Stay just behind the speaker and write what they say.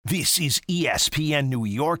This is ESPN New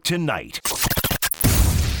York Tonight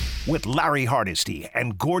with Larry Hardesty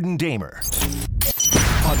and Gordon Damer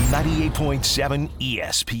on 98.7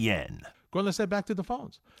 ESPN. Gordon, let's head back to the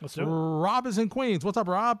phones. Let's do it. Rob is in Queens. What's up,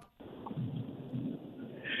 Rob?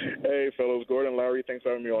 Hey, fellows. Gordon, Larry, thanks for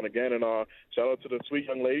having me on again. And shout out to the sweet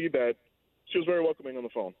young lady that she was very welcoming on the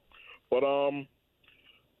phone. But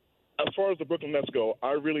as far as the Brooklyn Nets go,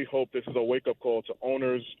 I really hope this is a wake-up call to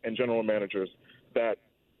owners and general managers that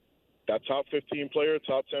top 15 player,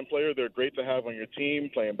 top 10 player, they're great to have on your team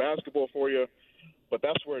playing basketball for you, but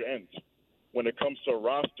that's where it ends. When it comes to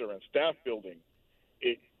roster and staff building,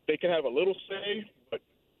 they can have a little say, but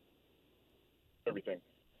everything.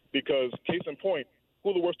 Because, case in point, who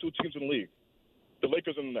are the worst two teams in the league? The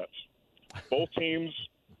Lakers and the Nets. Both teams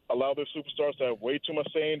allow their superstars to have way too much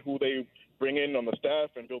say in who they bring in on the staff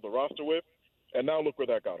and build the roster with, and now look where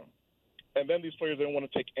that got them. And then these players don't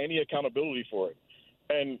want to take any accountability for it.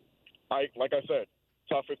 And like I said,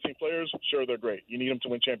 top 15 players, sure, they're great. You need them to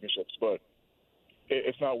win championships, but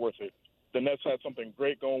it's not worth it. The Nets had something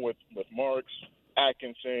great going with Marks,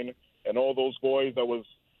 Atkinson, and all those boys that was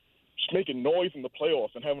just making noise in the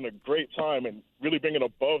playoffs and having a great time and really bringing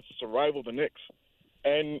above to rival the Knicks.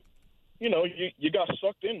 And, you got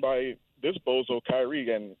sucked in by this bozo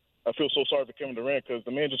Kyrie, and I feel so sorry for Kevin Durant because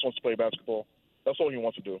the man just wants to play basketball. That's all he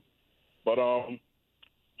wants to do. But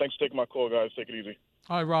thanks for taking my call, guys. Take it easy.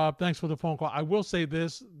 All right, Rob, thanks for the phone call. I will say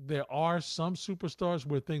this. There are some superstars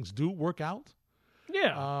where things do work out.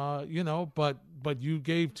 Yeah. But you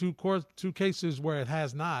gave two cases where it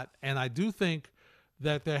has not, and I do think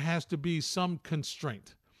that there has to be some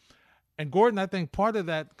constraint. And Gordon, I think part of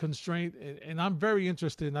that constraint, and I'm very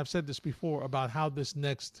interested, and I've said this before, about how this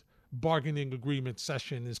next bargaining agreement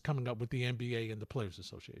session is coming up with the NBA and the Players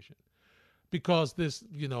Association. Because this,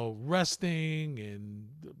 resting and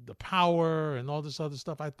the power and all this other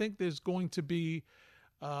stuff, I think there's going to be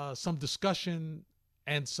some discussion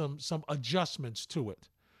and some adjustments to it.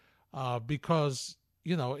 Because,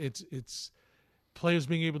 it's players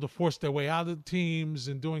being able to force their way out of teams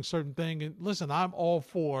and doing certain things. And listen, I'm all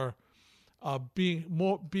for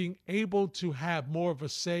being able to have more of a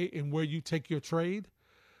say in where you take your trade.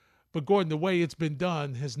 But Gordon, the way it's been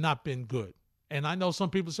done has not been good. And I know some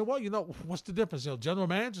people say, well, what's the difference? General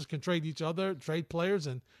managers can trade each other, trade players,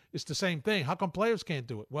 and it's the same thing. How come players can't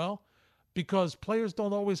do it? Well, because players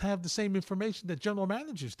don't always have the same information that general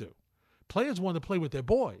managers do. Players want to play with their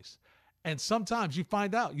boys. And sometimes you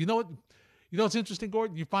find out, what's interesting,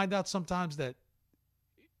 Gordon? You find out sometimes that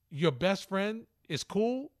your best friend is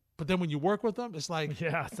cool, but then when you work with them, it's like...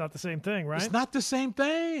 Yeah, it's not the same thing, right? It's not the same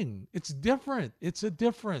thing. It's different. It's a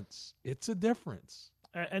difference. It's a difference.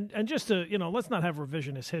 And just to, let's not have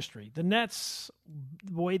revisionist history. The Nets,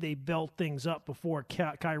 the way they built things up before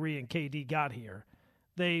Kyrie and KD got here,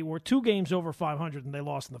 they were 2 games over 500 and they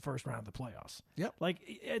lost in the first round of the playoffs. Yep. Like,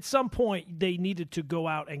 at some point, they needed to go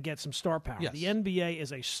out and get some star power. Yes. The NBA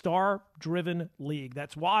is a star-driven league.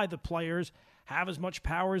 That's why the players have as much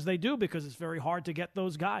power as they do, because it's very hard to get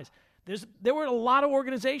those guys. There were a lot of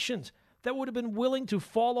organizations that would have been willing to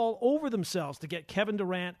fall all over themselves to get Kevin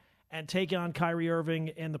Durant and take on Kyrie Irving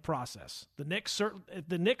in the process. If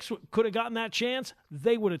the Knicks could have gotten that chance,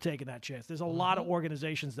 they would have taken that chance. There's a lot of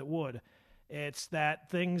organizations that would. It's that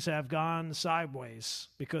things have gone sideways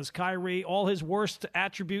because Kyrie, all his worst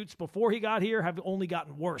attributes before he got here have only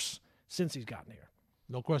gotten worse since he's gotten here.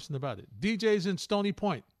 No question about it. DJ's in Stony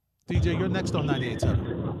Point. DJ, you're next on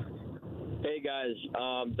 98.7. Hey, guys.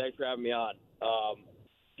 Thanks for having me on.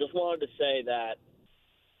 Just wanted to say that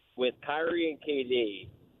with Kyrie and KD,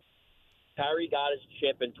 Kyrie got his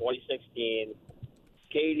chip in 2016.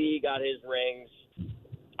 KD got his rings.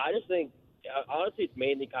 I just think, honestly, it's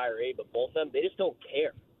mainly Kyrie, but both of them, they just don't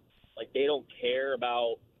care. Like, they don't care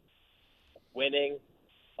about winning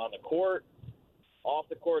on the court, off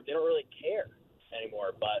the court. They don't really care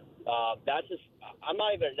anymore. But that's just – I'm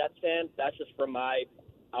not even a Nets fan. That's just from my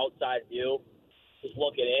outside view, just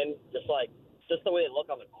looking in, just the way they look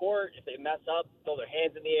on the court. If they mess up, throw their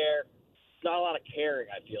hands in the air. Not a lot of caring,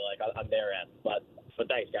 I feel like, on their end. But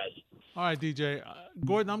thanks, guys. All right, DJ.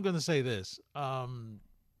 Gordon, I'm going to say this.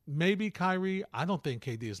 Maybe Kyrie, I don't think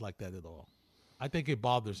KD is like that at all. I think it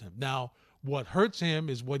bothers him. Now, what hurts him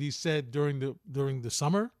is what he said during the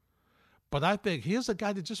summer. But I think here's a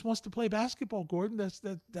guy that just wants to play basketball, Gordon. That's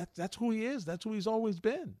who he is. That's who he's always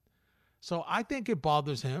been. So I think it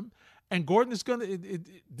bothers him. And Gordon is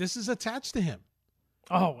this is attached to him.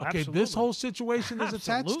 Oh, okay. absolutely. This whole situation is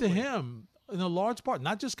attached to him. in a large part.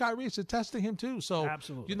 Not just Kyrie, it's testing him too. So,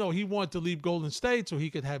 absolutely. He wanted to leave Golden State so he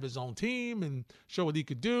could have his own team and show what he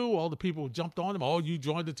could do. All the people jumped on him. Oh, you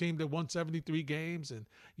joined the team that won 73 games, and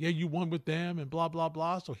yeah, you won with them, and blah blah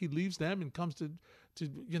blah. So he leaves them and comes to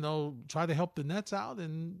try to help the Nets out,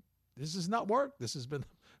 and this has not worked. This has been.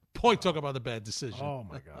 Boy, talk about a bad decision. Oh,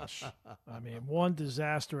 my gosh. I mean, one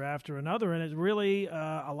disaster after another. And it really,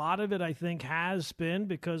 a lot of it, I think, has been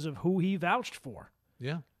because of who he vouched for.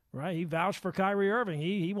 Yeah. Right? He vouched for Kyrie Irving.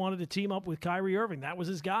 He wanted to team up with Kyrie Irving. That was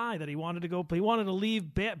his guy that he wanted to go play. He wanted to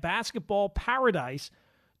leave basketball paradise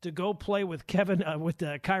to go play with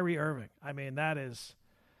Kyrie Irving. I mean, that is,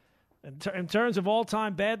 in terms of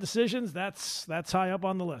all-time bad decisions, that's high up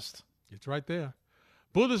on the list. It's right there.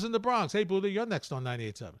 Buddha's in the Bronx. Hey, Buddha, you're next on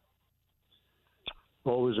 98.7.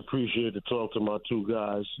 Always appreciate to talk to my two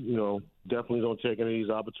guys. Definitely don't take any of these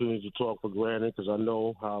opportunities to talk for granted because I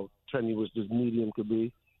know how tenuous this medium could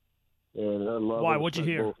be. And I love Why? What'd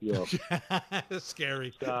you hear?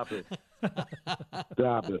 Scary. Stop it.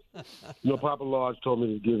 Stop it. Papa Large told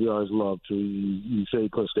me to give y'all his love, too. He said he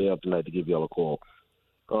couldn't stay up tonight to give y'all a call.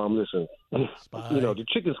 Listen, the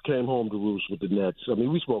chickens came home to roost with the Nets. I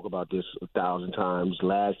mean, we spoke about this 1,000 times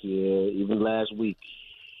last year, even last week.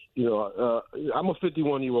 I'm a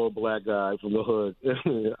 51-year-old black guy from the hood.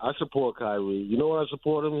 I support Kyrie. You know what I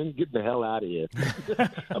support him in? Getting the hell out of here.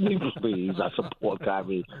 I mean, please, I support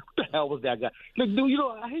Kyrie. What the hell was that guy? Like, dude,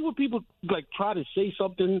 I hate when people try to say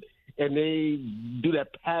something and they do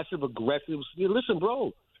that passive-aggressive. Listen,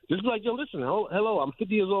 bro. Just like, listen, hello, I'm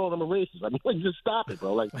 50 years old, I'm a racist. I mean, just stop it,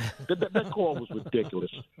 bro. Like, that call was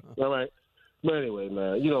ridiculous. All right? But anyway,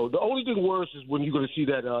 man, the only thing worse is when you're going to see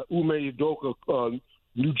that Ume Udoka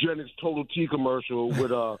Eugenics Total Tea commercial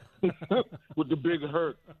with with the Big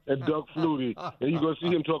Hurt and Doug Flutie, and you're going to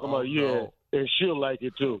see him talking about, and she'll like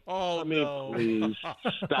it, too. Oh, I mean, please,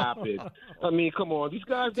 stop it. I mean, come on. These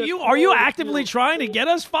guys... Are you actively trying to get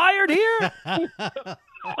us fired here?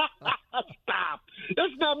 Stop.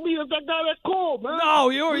 That's not me. That's that guy that called, man. No,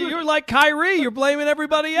 you're like Kyrie. You're blaming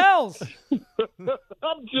everybody else.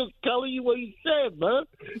 I'm just telling you what he said, man.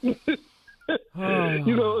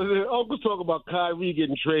 Uncle's talking about Kyrie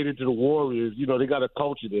getting traded to the Warriors. They got a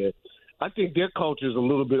culture there. I think their culture is a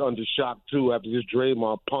little bit under shock, too, after this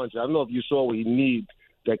Draymond punch. I don't know if you saw what he kneed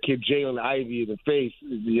that kid Jalen Ivey in the face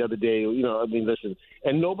the other day. Listen.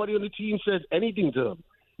 And nobody on the team says anything to him.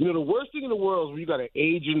 The worst thing in the world is when you got an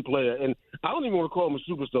aging player, and I don't even want to call him a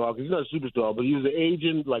superstar because he's not a superstar, but he was an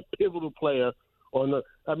aging, pivotal player good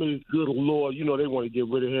Lord, they want to get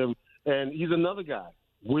rid of him, and he's another guy.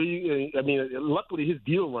 Luckily his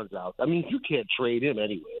deal runs out. I mean, you can't trade him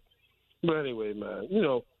anyway. But anyway, man,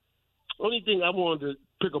 only thing I wanted to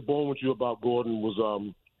pick a bone with you about Gordon was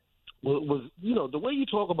the way you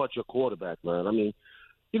talk about your quarterback, man. I mean,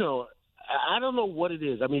 I don't know what it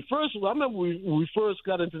is. I mean, first of all, I remember we first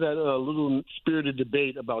got into that little spirited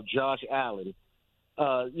debate about Josh Allen.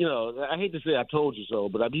 I hate to say I told you so,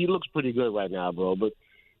 but I mean, he looks pretty good right now, bro. But,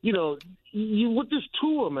 you with this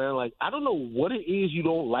tour, man, I don't know what it is you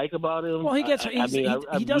don't like about him. Well, he doesn't really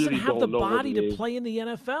have the don't know body what it to is. play in the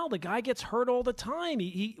NFL. The guy gets hurt all the time.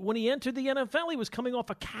 When he entered the NFL, he was coming off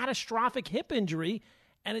a catastrophic hip injury,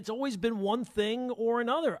 and it's always been one thing or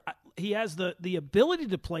another. He has the ability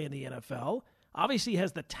to play in the NFL. Obviously, he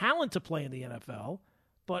has the talent to play in the NFL.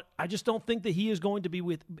 But I just don't think that he is going to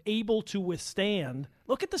be able to withstand.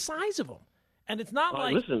 Look at the size of him. And it's not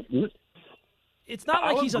it's not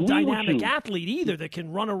like he's a dynamic athlete either that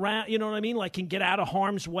can run around, you know what I mean? Can get out of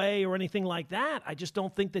harm's way or anything like that. I just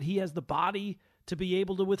don't think that he has the body to be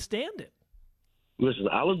able to withstand it. Listen,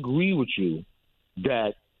 I'll agree with you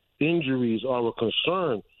that injuries are a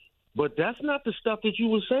concern, but that's not the stuff that you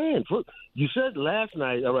were saying. You said last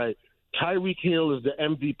night, all right, Tyreek Hill is the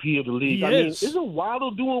MVP of the league. He is. Mean, isn't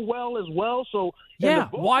Waddle doing well as well? So yeah,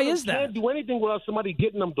 why is that? Can't do anything without somebody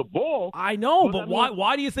getting them the ball. I know, but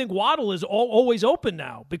why do you think Waddle is always open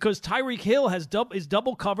now? Because Tyreek Hill is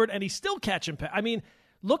double covered and he's still catching. I mean,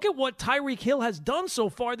 look at what Tyreek Hill has done so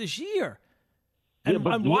far this year. And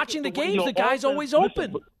I'm watching the games. The guy's always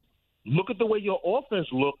open. Look at the way your offense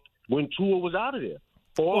looked when Tua was out of there.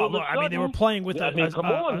 They were playing with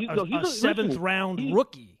a seventh-round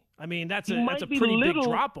rookie. I mean, that's a pretty big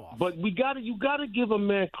drop-off. But you got to give a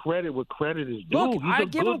man credit where credit is due. Look, I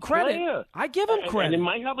give him credit. Player. I give him credit. And it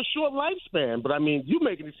might have a short lifespan, but, I mean, you're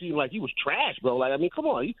making it seem like he was trash, bro. Come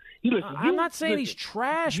on. I'm not saying he's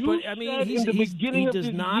trash, but, I mean, he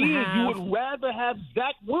does not have – you would rather have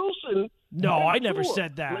Zach Wilson. No, I never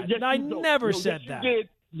said that. I never said that.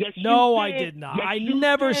 Yes, No, you I did. did not. Yes, I you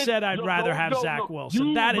never did. said I'd No, rather no, have no, Zach no.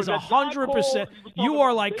 Wilson. That is but 100%. You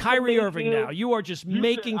are like Kyrie Irving now. You are just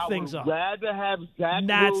making things up. Rather have Zach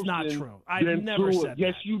That's Wilson not true. I've than never Tua. said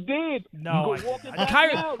Yes, that. you did. No, I you go walk did it not.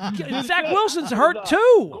 back now. You did Zach that. Wilson's Go hurt to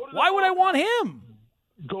too. the Why would I want him?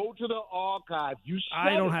 Go to the archive. You said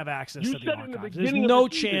I don't it. have access You to the said in the archives. There's beginning of no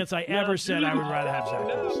the season. chance I ever said I would rather have Zach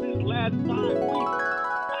Wilson. This last 5 weeks.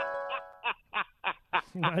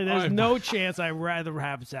 There's no chance I'd rather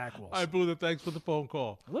have Zach Wilson. All right, Buddha, thanks for the phone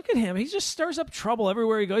call. Look at him. He just stirs up trouble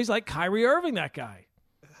everywhere he goes. He's like Kyrie Irving, that guy.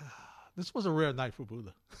 This was a rare night for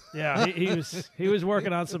Buddha. Yeah, he was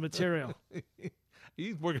working on some material.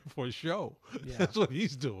 He's working for a show. Yeah. That's what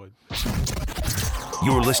he's doing.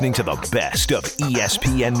 You're listening to the best of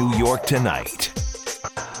ESPN New York Tonight.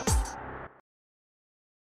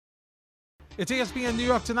 It's ESPN New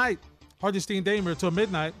York Tonight. Hardesty and Damer till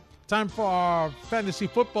midnight. Time for our fantasy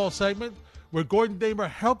football segment where Gordon Damer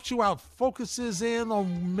helps you out, focuses in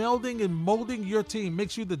on melding and molding your team,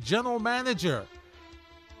 makes you the general manager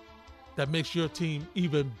that makes your team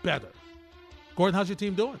even better. Gordon, how's your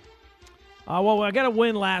team doing? Well, I got a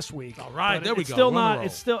win last week. All right, but there we it's go. Still Run a not. roll.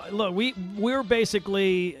 It's still look. We're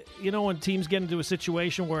basically, when teams get into a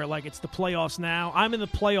situation where like it's the playoffs now. I'm in the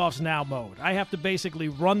playoffs now mode. I have to basically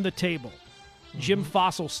run the table, Jim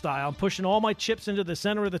Fossil style. I'm pushing all my chips into the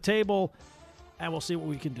center of the table, and we'll see what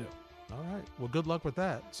we can do. All right. Well, good luck with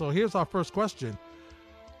that. So here's our first question.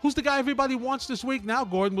 Who's the guy everybody wants this week now,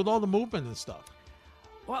 Gordon, with all the movement and stuff?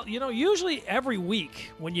 Well, usually every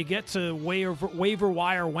week when you get to waiver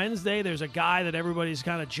wire Wednesday, there's a guy that everybody's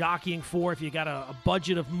kind of jockeying for. If you got a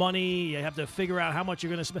budget of money, you have to figure out how much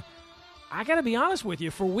you're going to spend. I got to be honest with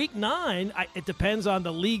you. For week 9, it depends on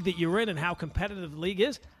the league that you're in and how competitive the league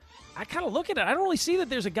is. I kind of look at it. I don't really see that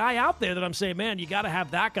there's a guy out there that I'm saying, man, you got to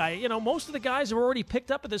have that guy. Most of the guys have already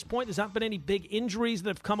picked up at this point. There's not been any big injuries that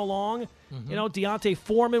have come along. Deontay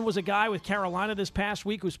Foreman was a guy with Carolina this past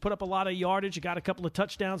week who's put up a lot of yardage. He got a couple of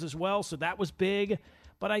touchdowns as well, so that was big.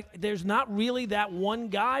 But there's not really that one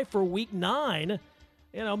guy for week 9.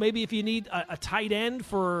 Maybe if you need a tight end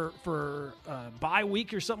for bye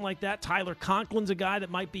week or something like that, Tyler Conklin's a guy that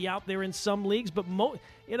might be out there in some leagues. But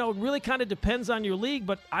it really kind of depends on your league.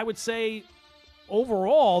 But I would say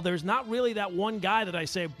overall, there's not really that one guy that I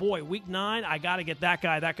say, boy, week 9, I got to get that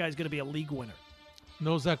guy. That guy's going to be a league winner.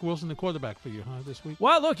 No Zach Wilson, the quarterback for you, this week?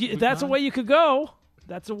 Well, look, that's 9? a way you could go.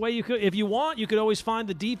 That's a way you could. If you want, you could always find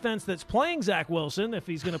the defense that's playing Zach Wilson if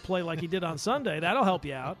he's going to play like he did on Sunday. That'll help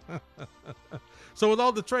you out. So with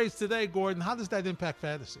all the trades today, Gordon, how does that impact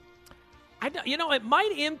fantasy? It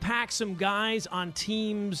might impact some guys on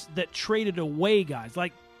teams that traded away guys,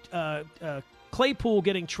 like Claypool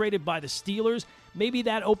getting traded by the Steelers. Maybe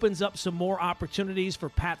that opens up some more opportunities for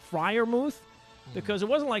Pat Freiermuth, because it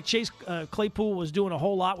wasn't like Chase Claypool was doing a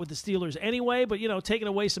whole lot with the Steelers anyway, but, taking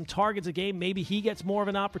away some targets a game, maybe he gets more of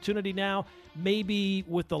an opportunity now. Maybe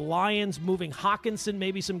with the Lions moving Hawkinson,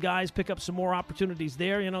 maybe some guys pick up some more opportunities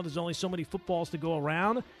there. There's only so many footballs to go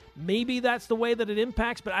around. Maybe that's the way that it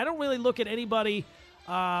impacts, but I don't really look at anybody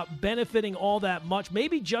benefiting all that much.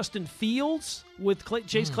 Maybe Justin Fields with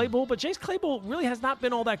Chase Claypool, but Chase Claypool really has not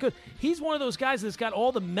been all that good. He's one of those guys that's got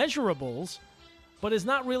all the measurables, but is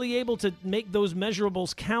not really able to make those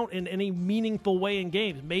measurables count in any meaningful way in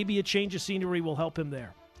games. Maybe a change of scenery will help him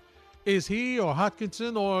there. Is he or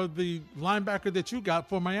Hopkinson or the linebacker that you got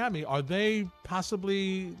for Miami, are they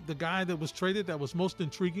possibly the guy that was traded that was most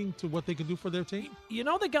intriguing to what they can do for their team?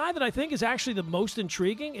 The guy that I think is actually the most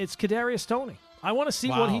intriguing, it's Kadarius Toney. I want to see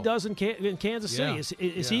what he does in Kansas City.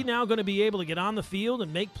 Is he now going to be able to get on the field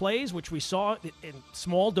and make plays, which we saw in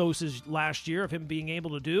small doses last year of him being able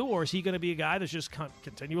to do, or is he going to be a guy that's just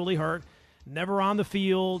continually hurt, never on the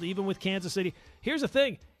field, even with Kansas City? Here's the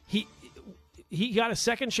thing. He got a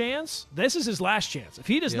second chance. This is his last chance. If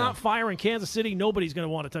he does not fire in Kansas City, nobody's going to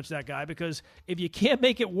want to touch that guy, because if you can't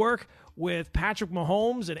make it work with Patrick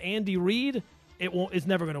Mahomes and Andy Reid, it's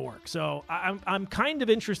never going to work. So I'm kind of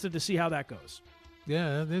interested to see how that goes.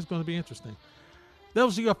 Yeah, it's going to be interesting.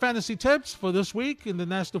 Those are your fantasy tips for this week in the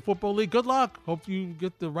National Football League. Good luck. Hope you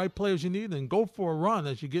get the right players you need and go for a run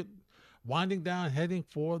as you get winding down, heading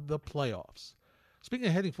for the playoffs. Speaking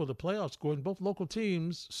of heading for the playoffs, Gordon, both local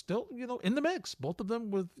teams still, in the mix. Both of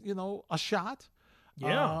them with, a shot.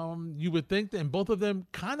 Yeah. You would think that, and both of them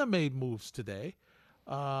kind of made moves today.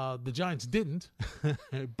 The Giants didn't,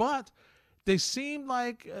 but they seemed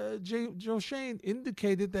like Joe Shane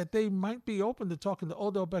indicated that they might be open to talking to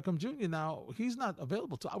Odell Beckham Jr. Now, he's not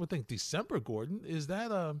available till, I would think, December, Gordon. Is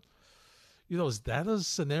that is that a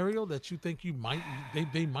scenario that you think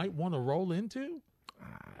they might want to roll into?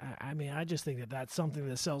 I mean, I just think that that's something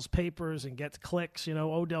that sells papers and gets clicks. You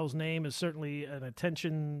know, Odell's name is certainly an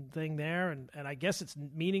attention thing there, and I guess it's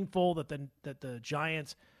meaningful that the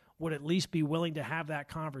Giants would at least be willing to have that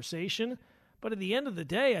conversation. But at the end of the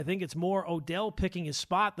day, I think it's more Odell picking his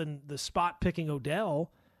spot than the spot picking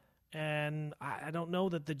Odell. And I don't know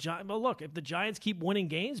that the Giants – well, look, if the Giants keep winning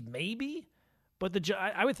games, maybe. But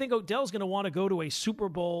I would think Odell's going to want to go to a Super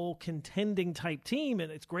Bowl contending type team,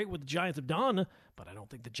 and it's great what the Giants have done, but I don't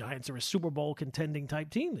think the Giants are a Super Bowl contending type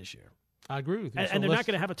team this year. I agree with you. And they're not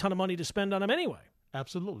going to have a ton of money to spend on him anyway.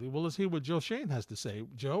 Absolutely. Well, let's hear what Joe Shane has to say.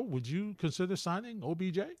 Joe, would you consider signing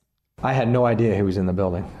OBJ? I had no idea he was in the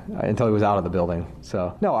building until he was out of the building.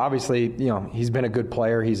 So, no, obviously, he's been a good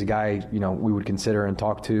player. He's a guy, we would consider and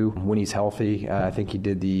talk to when he's healthy. I think he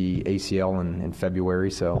did the ACL in February,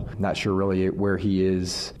 so not sure really where he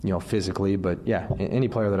is, physically. But, yeah, any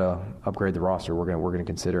player that'll upgrade the roster, we're going to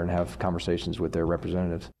consider and have conversations with their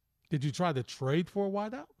representatives. Did you try to trade for a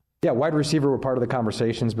wideout? Yeah, wide receiver were part of the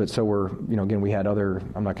conversations, but so we're, again, we had other,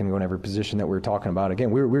 I'm not going to go in every position that we were talking about.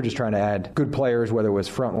 Again, we were just trying to add good players, whether it was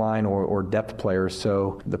front line or depth players.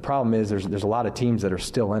 So the problem is there's a lot of teams that are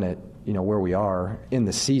still in it, where we are in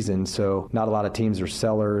the season. So not a lot of teams are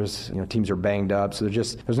sellers, teams are banged up. So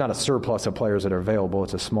there's not a surplus of players that are available.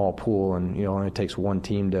 It's a small pool, and, it only takes one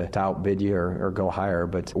team to outbid you or go higher.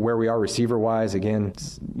 But where we are receiver-wise, again,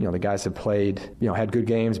 the guys have played, had good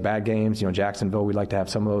games, bad games. Jacksonville, we'd like to have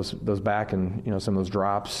some of those back and, some of those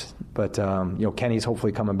drops. But, Kenny's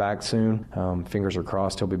hopefully coming back soon. Fingers are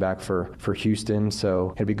crossed he'll be back for Houston.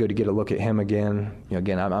 So it'd be good to get a look at him again.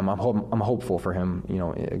 Again, I'm hopeful for him,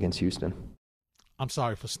 against Houston. I'm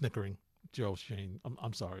sorry for snickering, Joe Shane.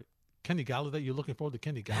 I'm sorry. Kenny Galladay, you're looking forward to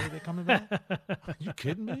Kenny Galladay coming back? Are you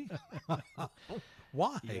kidding me?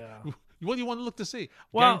 Why? Yeah. What do you want to look to see?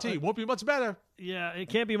 Well, Guarantee it won't be much better. Yeah, it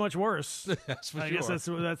can't be much worse. That's for sure. I guess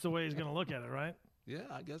that's the way he's going to look at it, right? Yeah,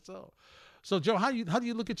 I guess so. So, Joe, how do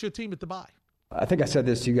you look at your team at the bye? I think I said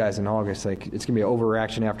this to you guys in August, it's going to be an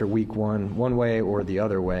overreaction after week one way or the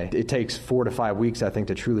other way. It takes 4 to 5 weeks, I think,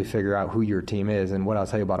 to truly figure out who your team is. And what I'll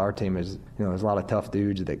tell you about our team is, there's a lot of tough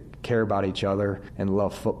dudes that care about each other and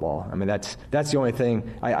love football. I mean, that's the only thing.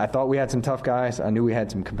 I thought we had some tough guys. I knew we had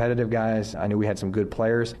some competitive guys. I knew we had some good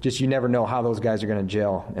players. Just you never know how those guys are going to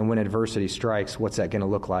gel. And when adversity strikes, what's that going to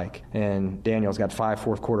look like? And Daniel's got 5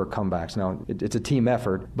 fourth-quarter comebacks. Now, it's a team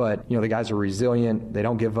effort, but, the guys are resilient. They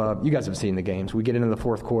don't give up. You guys have seen the games. We get into the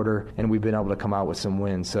fourth quarter, and we've been able to come out with some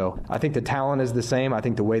wins. So I think the talent is the same. I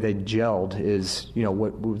think the way they gelled is,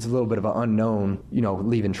 what was a little bit of an unknown,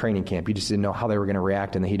 leaving training camp. You just didn't know how they were going to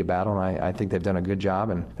react in the heat of battle, and I think they've done a good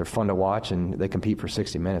job, and they're fun to watch, and they compete for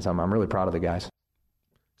 60 minutes. I'm really proud of the guys.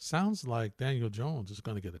 Sounds like Daniel Jones is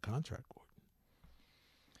going to get a contract.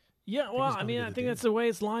 Yeah, well, I think that's the way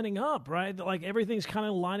it's lining up, right? Like everything's kind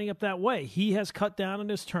of lining up that way. He has cut down on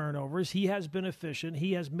his turnovers. He has been efficient.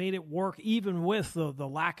 He has made it work even with the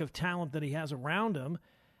lack of talent that he has around him.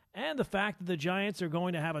 And the fact that the Giants are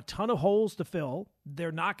going to have a ton of holes to fill,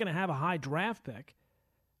 they're not going to have a high draft pick,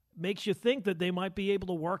 makes you think that they might be able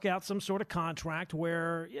to work out some sort of contract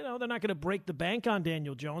where, they're not going to break the bank on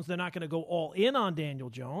Daniel Jones. They're not going to go all in on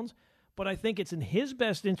Daniel Jones. But I think it's in his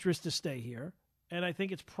best interest to stay here. And I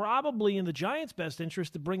think it's probably in the Giants' best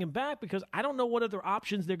interest to bring him back because I don't know what other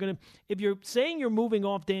options they're going to – if you're saying you're moving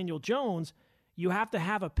off Daniel Jones, you have to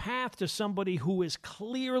have a path to somebody who is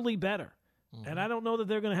clearly better. Mm-hmm. And I don't know that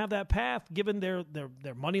they're going to have that path given their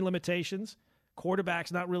money limitations,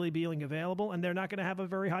 quarterbacks not really being available, and they're not going to have a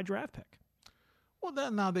very high draft pick. Well,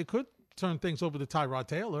 then now they could turn things over to Tyrod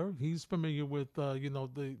Taylor. He's familiar with,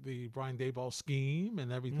 the Brian Daboll scheme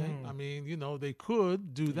and everything. I mean, they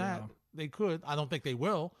could do that. Yeah. They could. I don't think they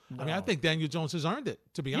will. No. I mean, I think Daniel Jones has earned it,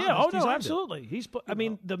 to be honest. Yeah, absolutely.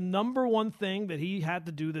 The number one thing that he had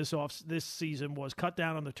to do this season was cut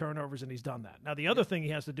down on the turnovers, and he's done that. Now, the other thing he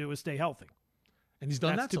has to do is stay healthy. And he's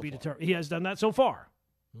done that so far. He has done that so far.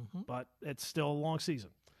 Mm-hmm. But it's still a long season.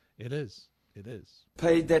 It is.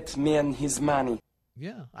 Pay that man his money.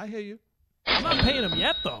 Yeah, I hear you. I'm not paying him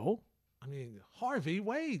yet, though. I mean, Harvey,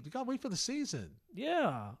 wait. You got to wait for the season.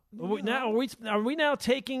 Yeah. Are we now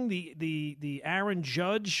taking the Aaron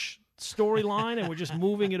Judge storyline and we're just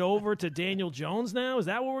moving it over to Daniel Jones now? Is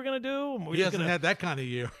that what we're going to do? He hasn't had that kind of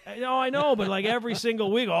year. No, I know, but like every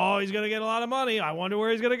single week, he's going to get a lot of money. I wonder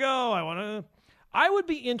where he's going to go. I would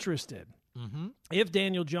be interested if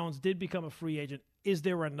Daniel Jones did become a free agent. Is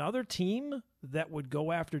there another team that would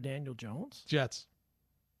go after Daniel Jones? Jets.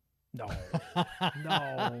 No.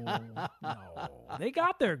 They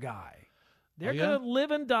got their guy. They're going to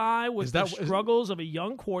live and die with the struggles of a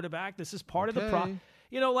young quarterback. This is part of the problem.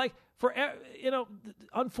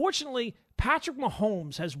 Unfortunately, Patrick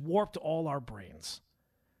Mahomes has warped all our brains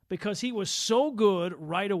because he was so good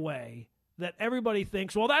right away that everybody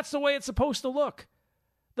thinks, well, that's the way it's supposed to look.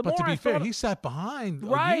 But to be fair, he sat behind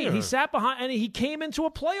a year. He sat behind, and he came into a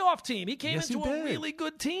playoff team. He came Yes, into he a did. really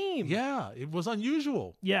good team. Yeah, it was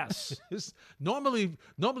unusual. Yes. Normally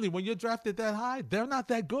when you're drafted that high, they're not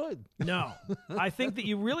that good. No. I think that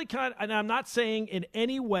you really and I'm not saying in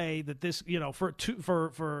any way that this,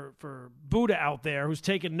 for Buddha out there who's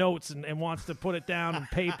taking notes and wants to put it down in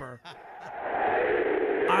paper,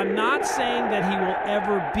 I'm not saying that he will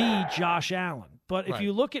ever be Josh Allen. But if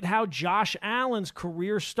you look at how Josh Allen's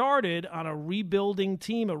career started on a rebuilding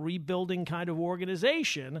team, a rebuilding kind of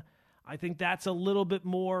organization, I think that's a little bit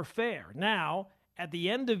more fair. Now, at the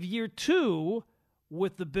end of year 2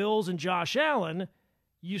 with the Bills and Josh Allen,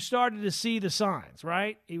 you started to see the signs,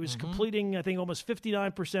 right? He was completing, I think, almost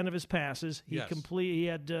 59% of his passes. He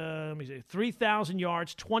had 3,000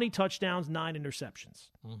 yards, 20 touchdowns, 9 interceptions.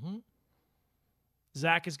 Mm-hmm.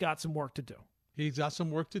 Zach has got some work to do. He's got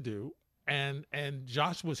some work to do. And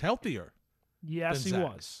Josh was healthier. Yes, he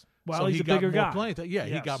was. Well, so he's he a bigger guy.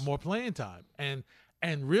 He got more playing time.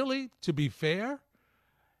 And really, to be fair,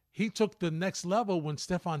 he took the next level when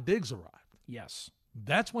Stephon Diggs arrived. Yes.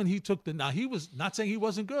 That's when he took now he was not saying he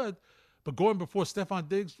wasn't good, but going before Stephon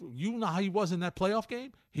Diggs, you know how he was in that playoff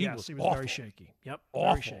game? He was awful. Very shaky. Yep,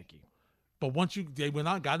 awful. very shaky. But once they went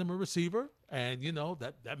out, got him a receiver, and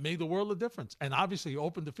that made the world of difference. And obviously, he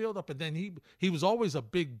opened the field up, and then he was always a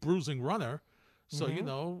big bruising runner, so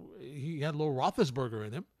he had a little Roethlisberger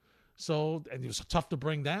in him. So and he was tough to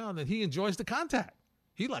bring down, and he enjoys the contact.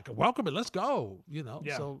 He welcome it, let's go.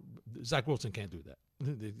 Yeah. So Zach Wilson can't do that.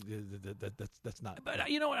 That's not. But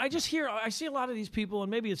I see a lot of these people, and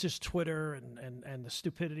maybe it's just Twitter and the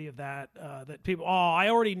stupidity of that people. Oh, I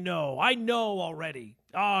already know. I know already.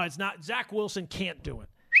 Oh, it's not. Zach Wilson can't do it.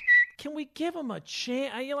 Can we give him a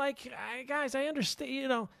chance? Guys, I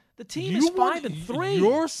understand. The team is 5-3.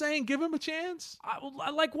 You're saying give him a chance?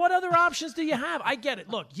 What other options do you have? I get it.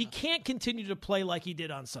 Look, he can't continue to play like he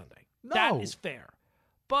did on Sunday. No. That is fair.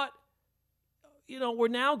 But we're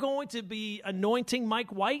now going to be anointing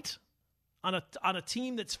Mike White on a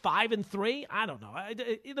team that's 5-3. I don't know.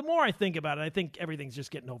 The more I think about it, I think everything's just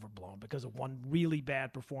getting overblown because of one really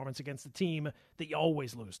bad performance against the team that you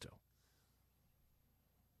always lose to.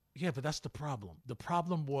 Yeah, but that's the problem. The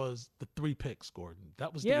problem was the 3 picks, Gordon.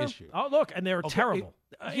 That was the issue. Oh, look, and they're terrible.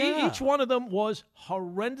 Each one of them was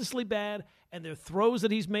horrendously bad, and they're throws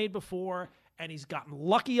that he's made before, and he's gotten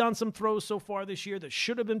lucky on some throws so far this year that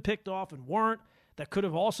should have been picked off and weren't, that could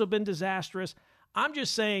have also been disastrous. I'm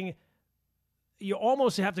just saying you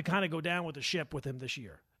almost have to kind of go down with the ship with him this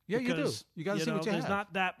year. Yeah, because, you do. You got to see what you have. There's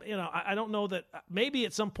not that, I don't know that maybe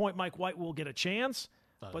at some point Mike White will get a chance.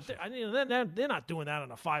 But they're not doing that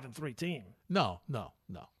on a 5-3 team. No.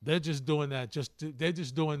 They're just doing that. They're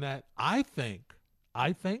just doing that. I think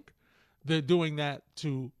they're doing that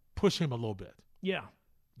to push him a little bit. Yeah,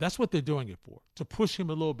 that's what they're doing it for, to push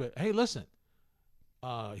him a little bit. Hey, listen,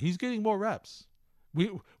 he's getting more reps.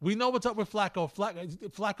 We know what's up with Flacco.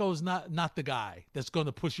 Flacco is not the guy that's going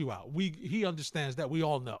to push you out. He understands that. We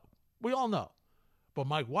all know. But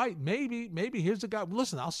Mike White, maybe here's the guy.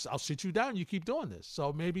 Listen, I'll sit you down. You keep doing this.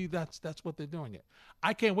 So maybe that's what they're doing it.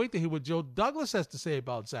 I can't wait to hear what Joe Douglas has to say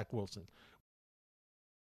about Zach Wilson.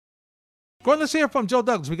 Go on, let's hear from Joe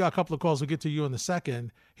Douglas. We got a couple of calls. We'll get to you in a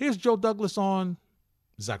second. Here's Joe Douglas on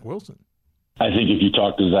Zach Wilson. I think if you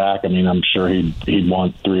talk to Zach, I'm sure he'd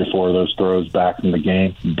want 3 or 4 of those throws back in the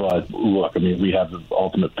game. But look, we have the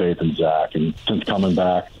ultimate faith in Zach, and since coming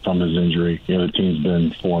back from his injury, the team's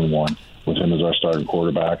been 4-1. With him as our starting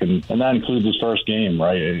quarterback, and that includes his first game,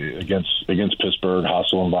 right, against Pittsburgh,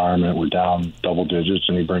 hostile environment. We're down double digits,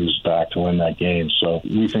 and he brings us back to win that game. So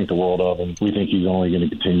we think the world of him. We think he's only going to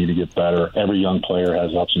continue to get better. Every young player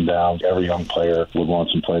has ups and downs. Every young player would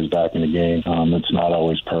want some plays back in the game. It's not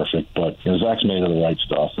always perfect, but Zach's made of the right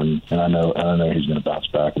stuff, and I know he's going to bounce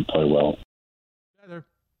back and play well.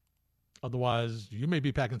 Otherwise, you may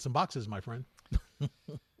be packing some boxes, my friend.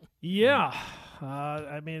 Yeah.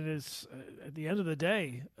 It's at the end of the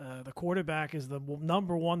day, the quarterback is the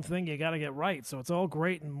number one thing you got to get right. So it's all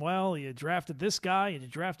great and well. You drafted this guy, you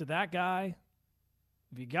drafted that guy.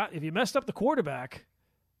 If you messed up the quarterback,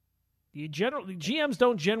 GMs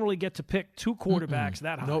don't generally get to pick 2 quarterbacks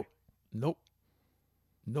that high. Nope.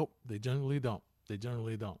 They generally don't.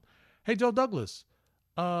 Hey, Joe Douglas,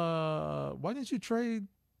 why didn't you trade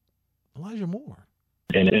Elijah Moore?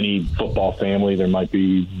 In any football family, there might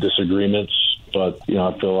be disagreements But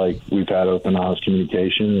I feel like we've had open, honest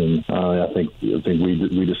communication, and I think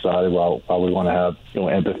we decided while we want to have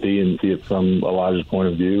empathy and see it from Elijah's point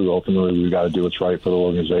of view. Ultimately, we've got to do what's right for the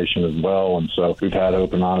organization as well. And so we've had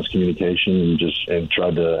open, honest communication and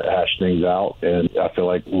tried to hash things out. And I feel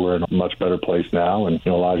like we're in a much better place now. And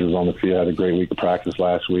Elijah was on the field, had a great week of practice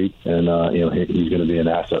last week, and he's going to be an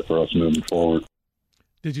asset for us moving forward.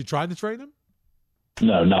 Did you try to trade him?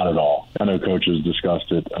 No, not at all. I know coaches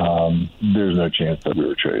discussed it. There's no chance that we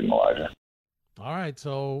were trading Elijah. All right,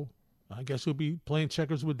 so I guess we'll be playing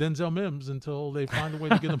checkers with Denzel Mims until they find a way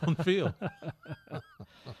to get him on the field.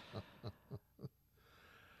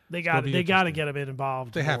 They got to get him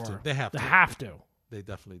involved. They have to. They have to. They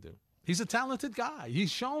definitely do. He's a talented guy.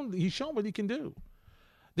 He's shown what he can do.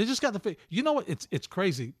 They just got to. You know what? It's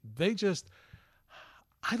crazy.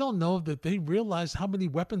 I don't know that they realize how many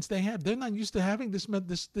weapons they have. They're not used to having this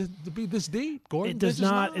to be this deep, Gordon. It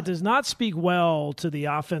does not speak well to the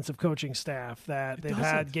offensive coaching staff that they've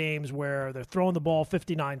had games where they're throwing the ball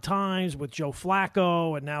 59 times with Joe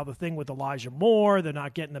Flacco, and now the thing with Elijah Moore, they're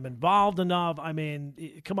not getting them involved enough. I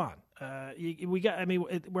mean, come on.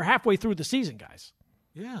 We're halfway through the season, guys.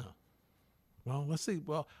 Yeah. Well, let's see.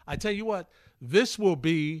 Well, I tell you what, this will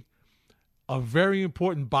be a very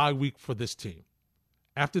important bye week for this team.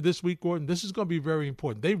 After this week, Gordon, this is going to be very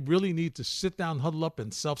important. They really need to sit down, huddle up,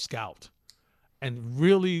 and self-scout and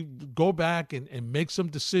really go back and make some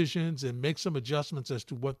decisions and make some adjustments as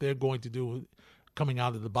to what they're going to do coming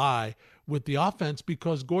out of the bye with the offense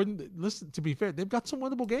because, Gordon, listen, to be fair, they've got some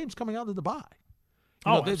winnable games coming out of the bye.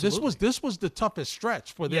 This was the toughest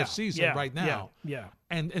stretch for their season right now. Yeah.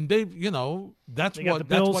 And they, that's they got the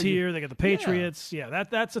Bills here. They got the Patriots. Yeah,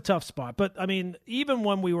 that's a tough spot. But I mean, even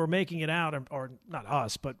when we were making it out, or not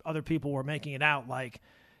us, but other people were making it out, like,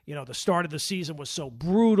 the start of the season was so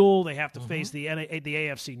brutal. They have to face the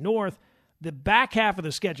AFC North. The back half of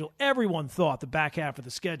the schedule, everyone thought the back half of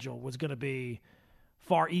the schedule was going to be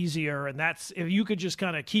far easier, and that's if you could just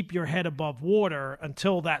kind of keep your head above water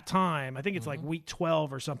until that time. I think it's like week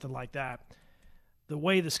 12 or something like that. The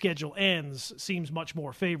way the schedule ends seems much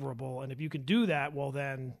more favorable, and if you can do that, well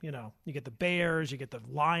then, you get the Bears, you get the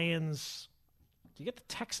Lions, you get the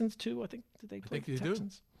Texans too. I think they play the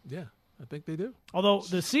Texans? Yeah, I think they do. Although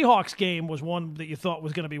the Seahawks game was one that you thought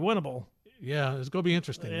was going to be winnable. Yeah, it's going to be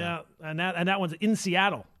interesting. Yeah, and that one's in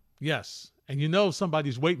Seattle. Yes, and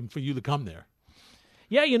somebody's waiting for you to come there.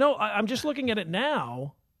 Yeah, I'm just looking at it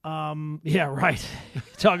now. Yeah, right.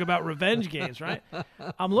 Talk about revenge games, right?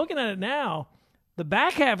 I'm looking at it now. The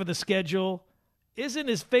back half of the schedule isn't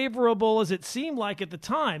as favorable as it seemed like at the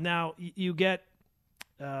time. Now, you get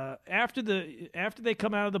after they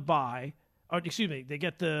come out of the bye, they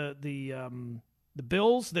get the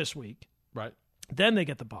Bills this week. Right. Then they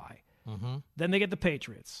get the bye. Mm-hmm. Then they get the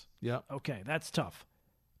Patriots. Yeah. Okay, that's tough.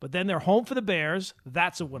 But then they're home for the Bears.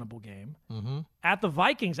 That's a winnable game. Mm-hmm. At the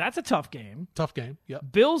Vikings, that's a tough game. Tough game, yeah.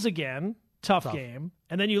 Bills again, tough game.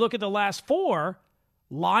 And then you look at the last four.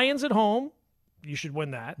 Lions at home, you should win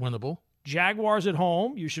that. Winnable. Jaguars at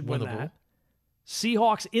home, you should win that.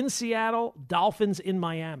 Seahawks in Seattle, Dolphins in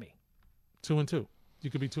Miami. 2-2. You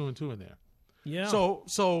could be 2-2 in there. Yeah.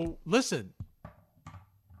 So listen.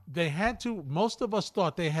 They had to. Most of us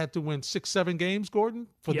thought they had to win 6-7 games, Gordon,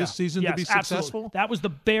 for this season to be successful. Absolutely. That was the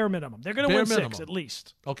bare minimum. They're going to win 6 at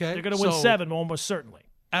least. Okay, they're going to win 7 almost certainly.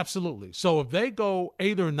 Absolutely. So if they go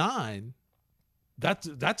 8 or 9,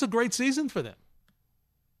 that's a great season for them.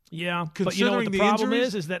 Yeah, but what the problem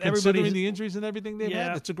is that considering the injuries and everything they've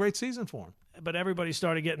had, it's a great season for them. But everybody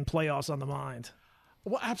started getting playoffs on the mind.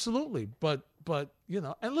 Well, absolutely. But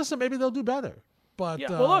and listen, maybe they'll do better. But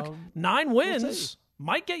well, look, 9 wins.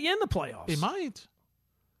 Might get you in the playoffs. It might.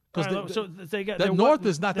 Because North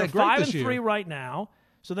is not that great this year. They're 5-3 right now,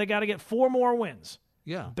 so they got to get 4 more wins.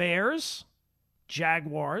 Yeah. Bears,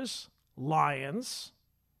 Jaguars, Lions.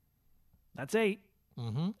 That's 8.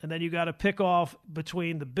 Mm-hmm. And then you got to pick off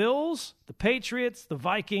between the Bills, the Patriots, the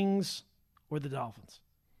Vikings, or the Dolphins.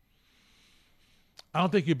 I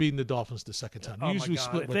don't think you're beating the Dolphins the second time. You usually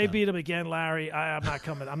split with them. If they beat them again, Larry, I'm not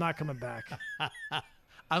coming. I'm not coming back.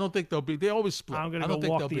 I don't think they'll be. They always split. I'm going to go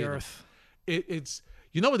walk the earth. It's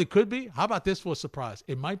what it could be. How about this for a surprise?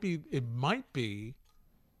 It might be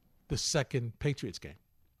the second Patriots game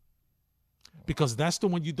because that's the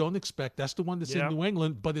one you don't expect. That's the one that's in New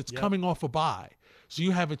England, but it's coming off a bye, so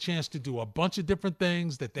you have a chance to do a bunch of different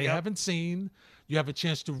things that they haven't seen. You have a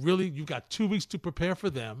chance to really. You got 2 weeks to prepare for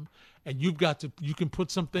them, and you can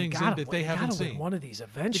put some things in that they haven't seen. Win one of these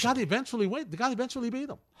eventually. They got to eventually win. They got to eventually beat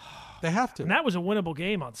them. They have to. And that was a winnable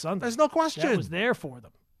game on Sunday. There's no question. That was there for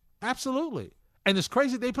them. Absolutely. And it's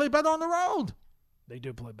crazy. They play better on the road. They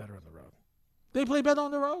do play better on the road. They play better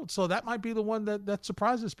on the road. So that might be the one that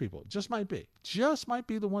surprises people. Just might be. Just might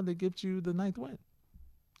be the one that gives you the 9th win.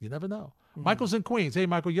 You never know. Michael's in Queens. Hey,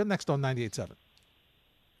 Michael, you're next on 98.7.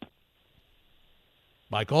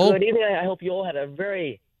 Michael? Good evening. I hope you all had a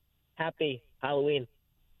very happy Halloween.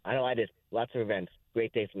 I know I did. Lots of events.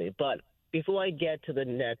 Great day for me. But before I get to the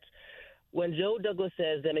Nets, when Joe Douglas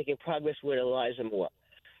says they're making progress with Elijah Moore,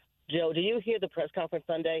 Joe, do you hear the press conference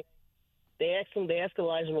Sunday? They ask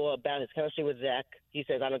Elijah Moore about his chemistry with Zach. He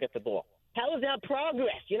says, I don't get the ball. How is that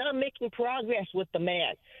progress? You're not making progress with the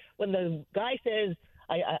man. When the guy says,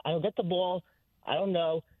 I don't get the ball, I don't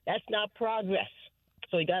know, that's not progress.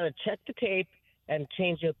 So you got to check the tape and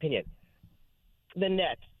change your opinion. The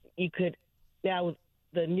Nets, you could now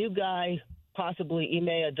the new guy, possibly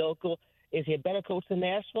Ime Udoka, is he a better coach than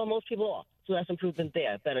Nash? Well, most people are. So that's improvement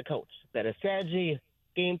there. Better coach, better strategy,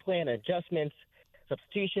 game plan, adjustments,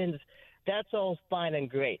 substitutions. That's all fine and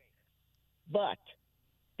great. But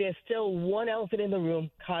there's still one elephant in the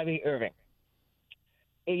room, Kyrie Irving.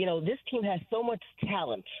 You know, this team has so much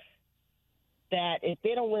talent that if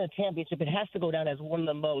they don't win a championship, it has to go down as one of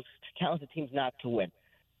the most talented teams not to win.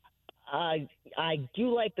 I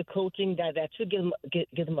do like the coaching that should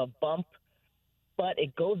give them a bump, but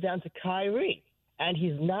it goes down to Kyrie, and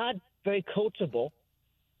he's not very coachable.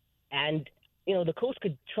 And you know, the coach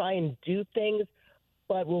could try and do things,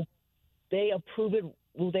 but will they approve it?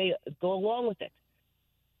 Will they go along with it?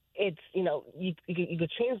 It's, you know, you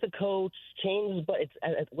could change the coach, but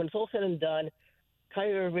it's when it's all said and done,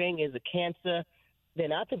 Kyrie Irving is a cancer. They're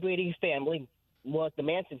not the Brady family, more like the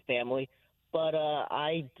Manson family, but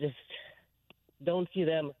I just don't see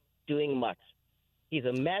them doing much. He's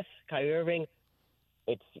a mess, Kyrie Irving.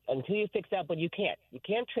 It's until you fix that, but you can't. You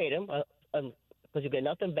can't trade him because you get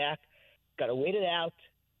nothing back. Got to wait it out.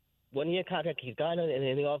 1-year contract. He's gone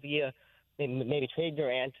in the off year. Maybe trade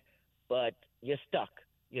Durant, but you're stuck.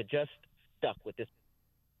 You're just stuck with this.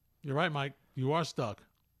 You're right, Mike. You are stuck.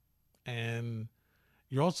 And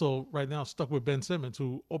you're also right now stuck with Ben Simmons,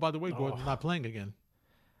 who, oh, by the way, Gordon, not playing again.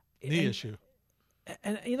 Knee issue.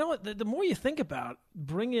 And you know what? The more you think about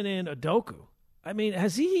bringing in Udoka, I mean,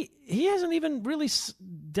 he hasn't even really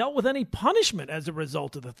dealt with any punishment as a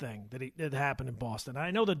result of the thing that happened in Boston.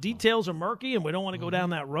 I know the details are murky and we don't want to go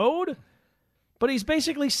down that road, but he's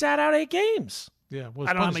basically sat out 8 games. Yeah, well,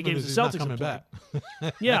 I don't know how many games the Celtics coming have back.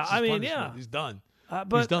 Yeah, I mean, yeah, he's done.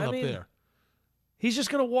 But he's done up there. He's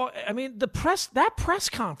just going to walk. I mean, that press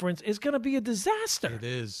conference is going to be a disaster. It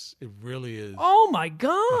is. It really is. Oh my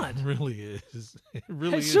God! It really is. It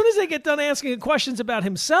really as is. soon as they get done asking questions about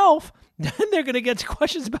himself, then they're going to get to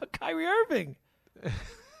questions about Kyrie Irving.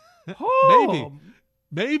 Oh,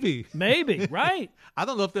 Maybe, right? I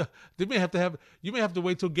don't know if they may have to have. You may have to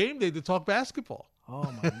wait till game day to talk basketball.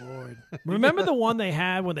 Oh my Lord! Remember the one they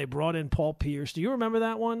had when they brought in Paul Pierce? Do you remember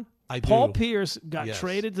that one? I do. Paul Pierce got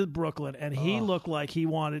traded to Brooklyn, and he looked like he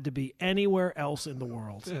wanted to be anywhere else in the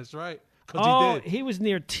world. That's right. Oh, he did. He was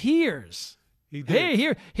near tears. He did.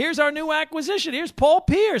 Hey, here's our new acquisition. Here's Paul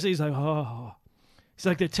Pierce. He's like, oh. He's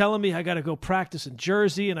like, they're telling me I got to go practice in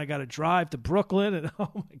Jersey, and I got to drive to Brooklyn, and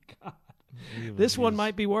oh my God, this one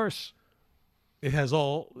might be worse. It has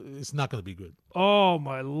all. It's not going to be good. Oh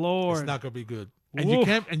my Lord! It's not going to be good. And you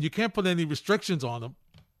can't put any restrictions on them.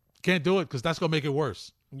 Can't do it because that's going to make it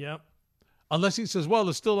worse. Yep. Unless he says, "Well,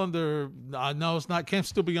 it's still under." No, it's not. Can't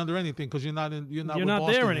still be under anything because you're not with there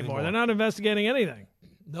Boston anymore. They're not investigating anything.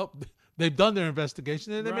 Nope. They've done their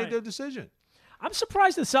investigation and they made their decision. I'm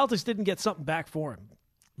surprised the Celtics didn't get something back for him.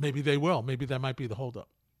 Maybe they will. Maybe that might be the holdup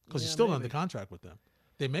because he's still under contract with them.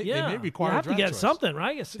 They may require. You have to get choice. something,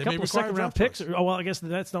 right? A couple of second-round picks. Oh well, I guess the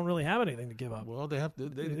Nets don't really have anything to give up. Well, they have to.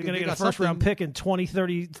 They're going to get a first-round pick in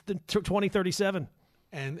 2037.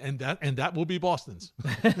 And that will be Boston's.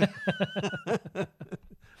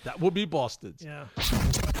 That will be Boston's. Yeah.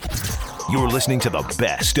 You're listening to the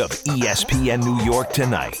best of ESPN New York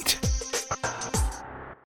Tonight.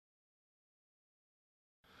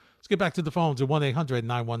 Let's get back to the phones at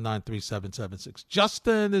 1-800-919-3776.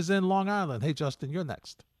 Justin is in Long Island. Hey, Justin, you're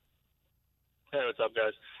next. Hey, what's up,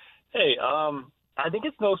 guys? Hey, I think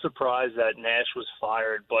it's no surprise that Nash was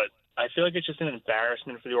fired, but I feel like it's just an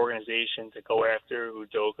embarrassment for the organization to go after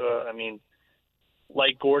Udoka. I mean,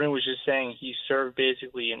 like Gordon was just saying, he served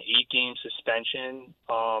basically an 8-game suspension.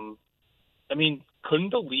 I mean,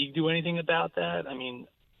 couldn't the league do anything about that? I mean,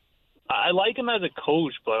 I like him as a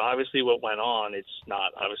coach, but obviously what went on, it's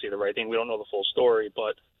not obviously the right thing. We don't know the full story,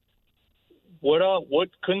 but what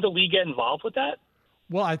couldn't the league get involved with that?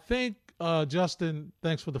 Well, I think, Justin,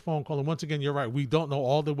 thanks for the phone call. And once again, you're right. We don't know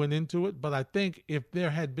all that went into it, but I think if there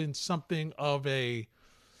had been something of a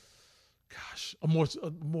more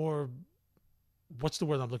what's the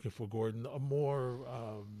word I'm looking for, Gordon? A more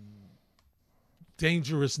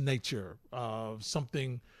dangerous nature of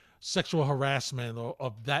something, sexual harassment or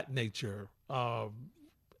of that nature.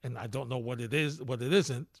 And I don't know what it is, what it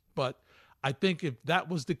isn't, but I think if that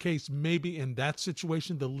was the case, maybe in that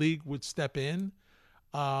situation, the league would step in.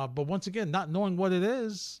 But once again, not knowing what it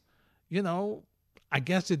is, I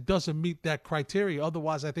guess it doesn't meet that criteria.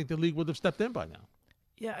 Otherwise, I think the league would have stepped in by now.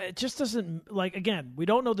 Yeah, it just doesn't, again, we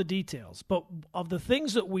don't know the details, but of the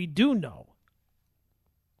things that we do know,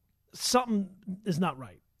 something is not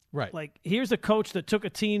right. Right. Here's a coach that took a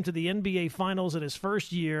team to the NBA Finals in his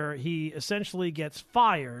first year. He essentially gets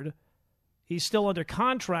fired. He's still under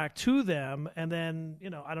contract to them. And then,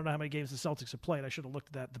 I don't know how many games the Celtics have played. I should have looked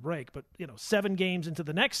at that at the break. But, 7 games into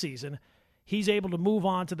the next season, he's able to move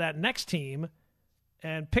on to that next team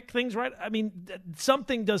and pick things right. I mean,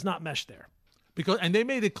 something does not mesh there. And they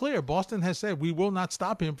made it clear. Boston has said, we will not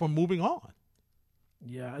stop him from moving on.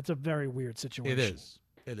 Yeah, it's a very weird situation. It is.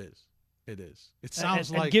 It sounds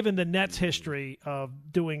like... And given the Nets' history of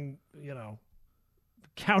doing,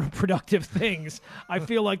 counterproductive things, I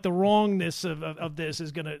feel like the wrongness of this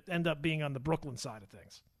is going to end up being on the Brooklyn side of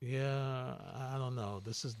things. Yeah, I don't know.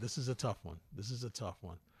 This is a tough one.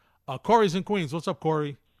 Corey's in Queens. What's up,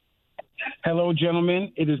 Corey? Hello,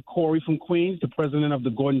 gentlemen. It is Corey from Queens, the president of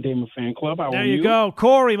the Gordon Damer fan club. How there are you go.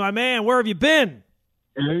 Corey, my man. Where have you been?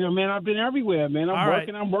 Man, I've been everywhere, man.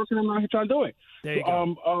 I'm working. I'm out here trying to do it. There you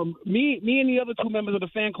go. Me and the other 2 members of the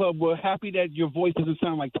fan club were happy that your voice doesn't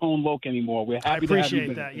sound like Tone Loc anymore. We're happy to have you. I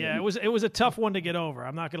appreciate that. Yeah, it was a tough one to get over.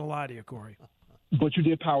 I'm not going to lie to you, Corey. But you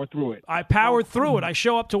did power through it. I powered through it. I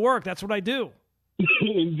show up to work. That's what I do.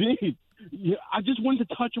 Indeed. Yeah, I just wanted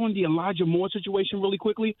to touch on the Elijah Moore situation really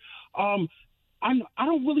quickly. I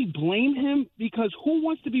don't really blame him, because who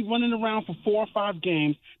wants to be running around for 4 or 5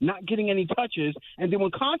 games, not getting any touches, and then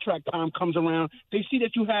when contract time comes around, they see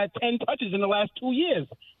that you had 10 touches in the last 2 years.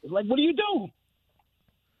 It's like, what do you do?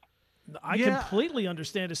 I completely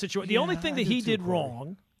understand the situation. The only thing that he did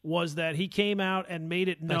wrong was that he came out and made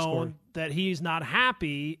it known that he's not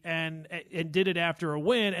happy and did it after a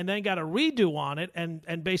win, and then got a redo on it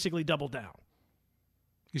and basically doubled down.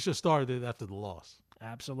 He should have started it after the loss.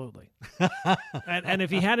 Absolutely. and if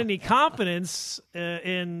he had any confidence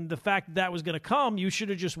in the fact that was going to come, you should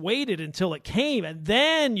have just waited until it came, and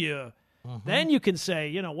then you can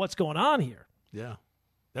say, what's going on here. Yeah.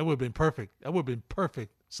 That would have been perfect. That would have been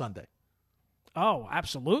perfect Sunday. Oh,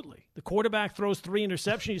 absolutely. The quarterback throws 3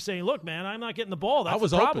 interceptions. You're saying, look, man, I'm not getting the ball. That's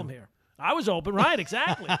the problem here. I was open. Right,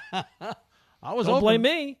 exactly. Don't blame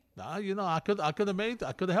me. I could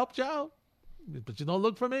have helped you out, but you don't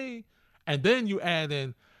look for me. And then you add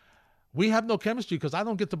in, we have no chemistry because I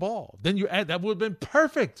don't get the ball. Then you add, that would have been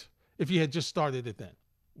perfect if you had just started it then.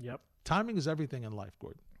 Yep. Timing is everything in life,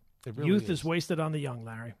 Gordon. It really Youth is wasted on the young,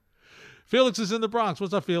 Larry. Felix is in the Bronx.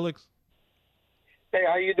 What's up, Felix? Hey,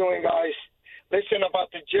 how you doing, guys? Listen,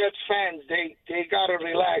 about the Jets fans, they got to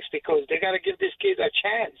relax, because they got to give this kid a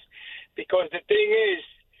chance. Because the thing is,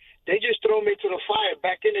 they just throw me to the fire.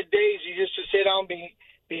 Back in the days, you used to sit down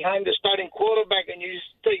behind the starting quarterback, and you used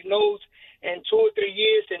to take notes in 2 or 3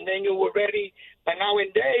 years, and then you were ready. But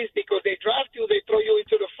nowadays, because they draft you, they throw you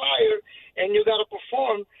into the fire, and you got to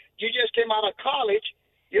perform. You just came out of college.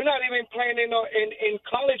 You're not even playing in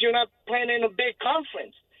college. You're not playing in a big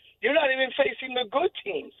conference. You're not even facing the good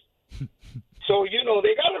teams. So,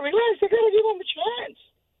 they got to relax. They got to give him a chance.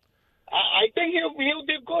 I think he'll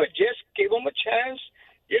do good. Just give him a chance.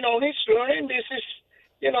 He's learning. This is,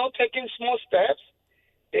 taking small steps.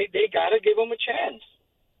 They got to give him a chance.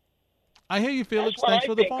 I hear you, Felix. Thanks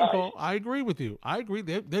for the phone call. I agree with you. I agree.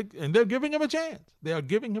 They're giving him a chance. They are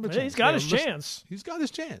giving him a chance. He's got his chance. He's got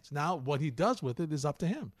his chance. Now, what he does with it is up to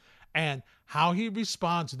him. And how he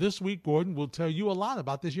responds this week, Gordon, will tell you a lot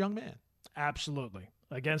about this young man. Absolutely.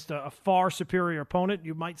 Against a far superior opponent,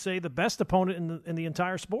 you might say the best opponent in the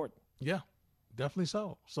entire sport. Yeah, definitely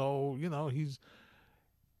so. So,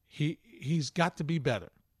 he's got to be better.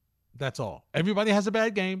 That's all. Everybody has a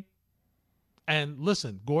bad game. And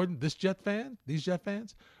listen, Gordon, these Jet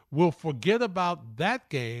fans will forget about that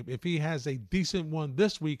game if he has a decent one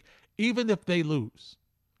this week, even if they lose.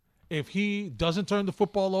 If he doesn't turn the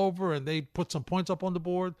football over and they put some points up on the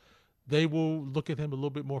board, they will look at him a little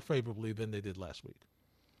bit more favorably than they did last week.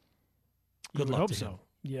 Good luck to him.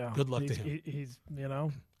 Yeah. Good luck to him. He's,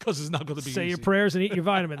 because it's not going to be say easy. your prayers and eat your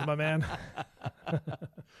vitamins, my man.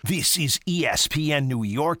 This is ESPN New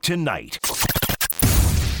York Tonight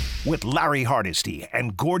with Larry Hardesty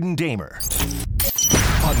and Gordon Damer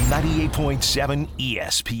on 98.7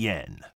 ESPN.